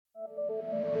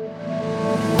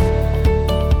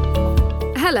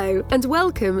Hello and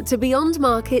welcome to Beyond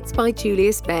Markets by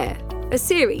Julius Baer, a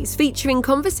series featuring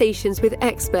conversations with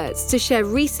experts to share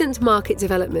recent market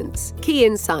developments, key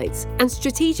insights and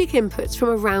strategic inputs from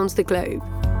around the globe.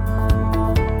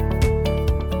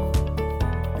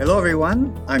 Hello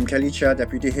everyone, I'm Kelly Chia,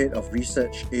 Deputy Head of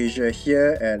Research Asia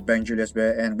here at Bank Julius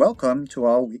Baer, and welcome to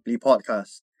our weekly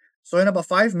podcast. So in about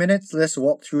 5 minutes, let's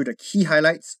walk through the key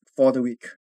highlights for the week.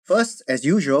 First, as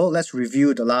usual, let's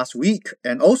review the last week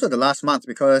and also the last month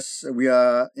because we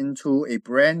are into a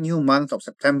brand new month of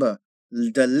September.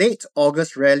 The late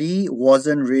August rally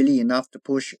wasn't really enough to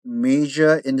push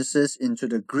major indices into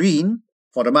the green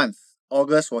for the month.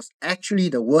 August was actually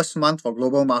the worst month for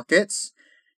global markets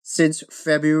since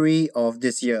February of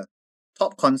this year.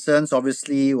 Top concerns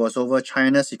obviously was over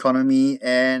China's economy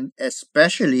and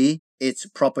especially its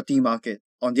property market.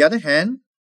 On the other hand,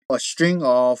 a string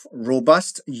of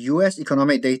robust US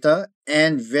economic data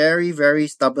and very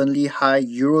stubbornly high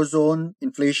Eurozone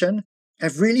inflation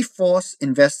have really forced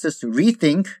investors to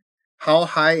rethink how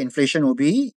high inflation will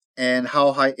be and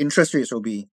how high interest rates will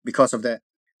be because of that.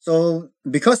 So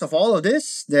because of all of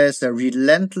this, there's a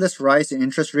relentless rise in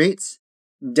interest rates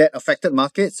that affected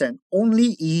markets and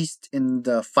only eased in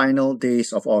the final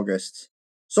days of August.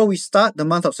 So we start the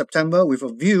month of September with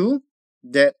a view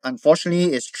that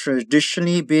unfortunately is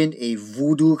traditionally been a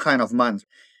voodoo kind of month.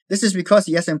 This is because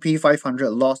the S&P 500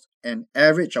 lost an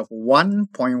average of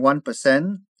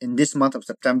 1.1% in this month of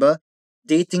September,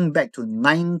 dating back to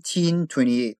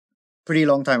 1928, pretty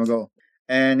long time ago.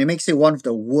 And it makes it one of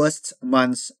the worst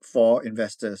months for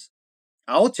investors.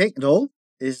 Our take though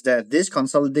is that this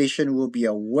consolidation will be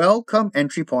a welcome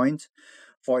entry point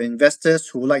for investors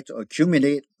who like to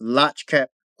accumulate large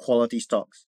cap quality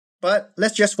stocks. But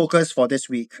let's just focus for this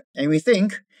week. And we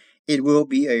think it will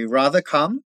be a rather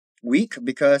calm week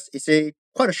because it's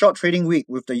quite a short trading week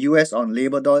with the US on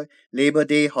Labor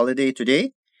Day holiday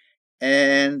today.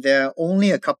 And there are only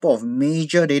a couple of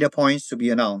major data points to be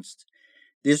announced.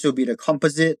 This will be the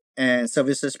composite and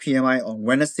services PMI on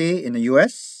Wednesday in the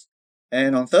US.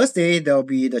 And on Thursday, there will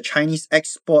be the Chinese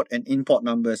export and import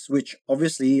numbers, which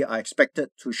obviously are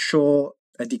expected to show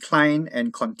a decline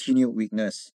and continued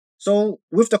weakness. So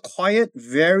with the quiet,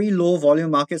 very low volume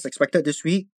markets expected this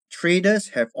week, traders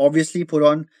have obviously put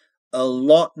on a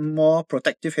lot more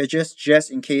protective hedges just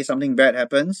in case something bad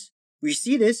happens. We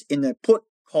see this in the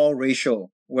put-call ratio,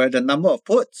 where the number of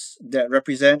puts that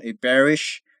represent a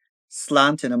bearish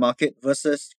slant in the market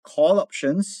versus call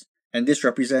options, and this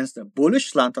represents the bullish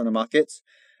slant on the markets,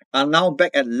 are now back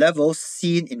at levels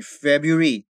seen in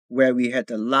February, where we had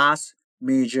the last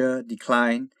major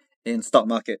decline in stock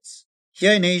markets.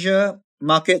 Here in Asia,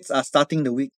 markets are starting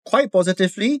the week quite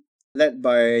positively, led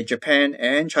by Japan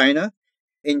and China.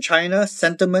 In China,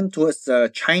 sentiment towards the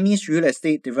Chinese real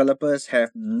estate developers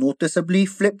have noticeably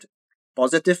flipped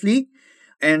positively,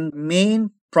 and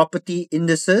main property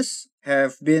indices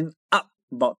have been up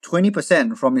about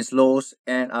 20% from its lows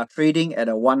and are trading at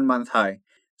a 1-month high.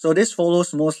 So this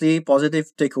follows mostly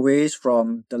positive takeaways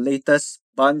from the latest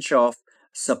bunch of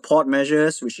support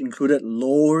measures, which included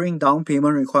lowering down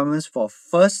payment requirements for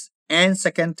first and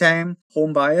second time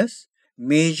home buyers.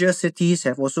 Major cities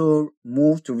have also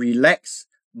moved to relax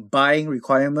buying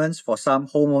requirements for some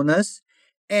homeowners,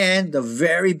 and the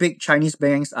very big Chinese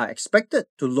banks are expected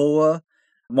to lower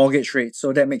mortgage rates,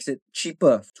 so that makes it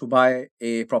cheaper to buy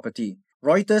a property.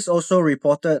 Reuters also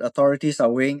reported authorities are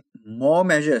weighing more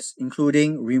measures,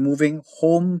 including removing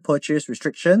home purchase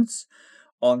restrictions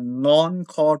on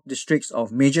non-core districts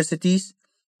of major cities,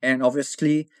 and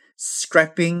obviously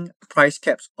scrapping price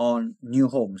caps on new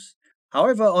homes.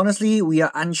 However, honestly, we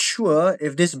are unsure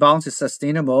if this bounce is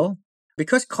sustainable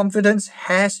because confidence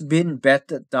has been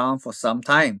battered down for some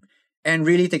time and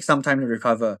really takes some time to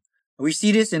recover. We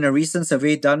see this in a recent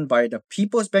survey done by the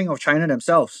People's Bank of China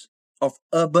themselves of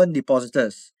urban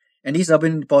depositors. And these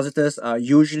urban depositors are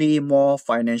usually more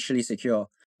financially secure.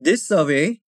 This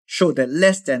survey showed that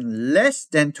less than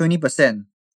 20%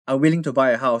 are willing to buy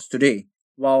a house today,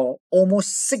 while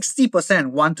almost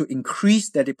 60% want to increase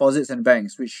their deposits in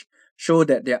banks, which show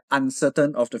that they're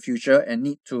uncertain of the future and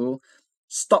need to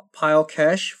stockpile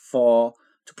cash to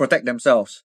protect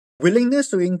themselves.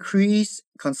 Willingness to increase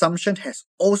consumption has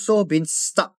also been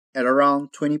stuck at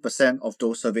around 20% of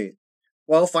those surveyed.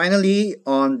 While finally,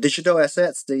 on digital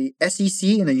assets, the SEC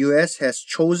in the US has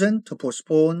chosen to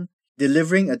postpone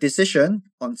delivering a decision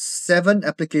on 7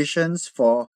 applications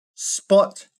for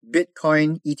spot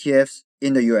Bitcoin ETFs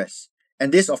in the US.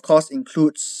 And this, of course,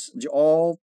 includes the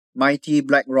almighty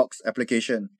BlackRock's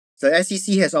application. The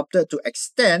SEC has opted to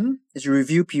extend its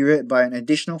review period by an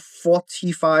additional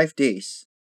 45 days.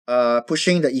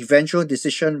 pushing the eventual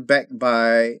decision back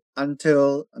by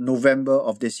until November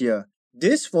of this year.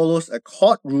 This follows a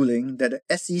court ruling that the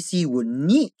SEC would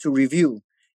need to review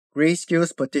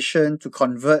Grayscale's petition to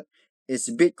convert its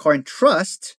Bitcoin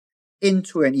trust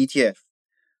into an ETF.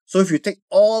 So if you take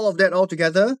all of that all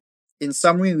together, in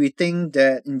summary, we think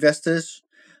that investors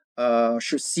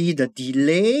should see the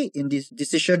delay in this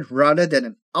decision rather than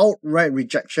an outright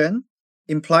rejection,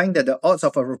 implying that the odds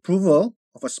of a approval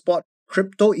of a spot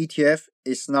crypto ETF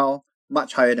is now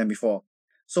much higher than before.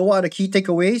 So what are the key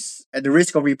takeaways? At the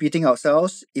risk of repeating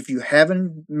ourselves, if you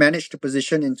haven't managed to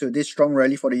position into this strong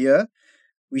rally for the year,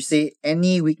 we say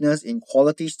any weakness in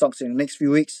quality stocks in the next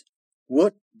few weeks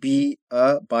would be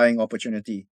a buying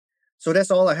opportunity. So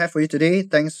that's all I have for you today.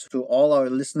 Thanks to all our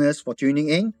listeners for tuning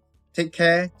in. Take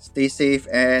care, stay safe,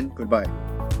 and goodbye.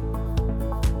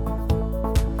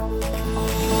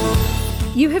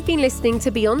 You have been listening to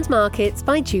Beyond Markets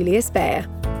by Julius Baer.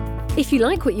 If you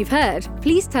like what you've heard,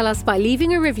 please tell us by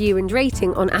leaving a review and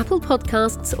rating on Apple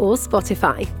Podcasts or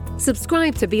Spotify.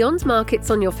 Subscribe to Beyond Markets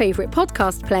on your favourite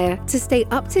podcast player to stay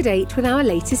up to date with our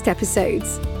latest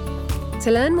episodes.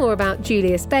 To learn more about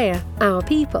Julius Baer, our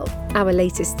people, our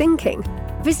latest thinking,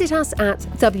 visit us at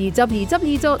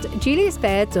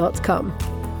www.juliusbaer.com.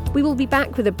 We will be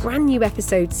back with a brand new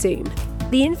episode soon.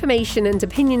 The information and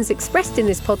opinions expressed in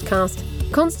this podcast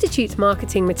constitute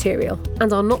marketing material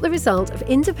and are not the result of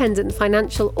independent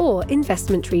financial or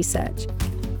investment research.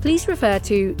 Please refer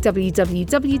to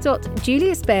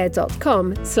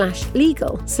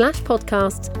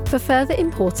www.juliusbaer.com/legal/podcasts for further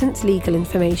important legal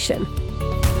information.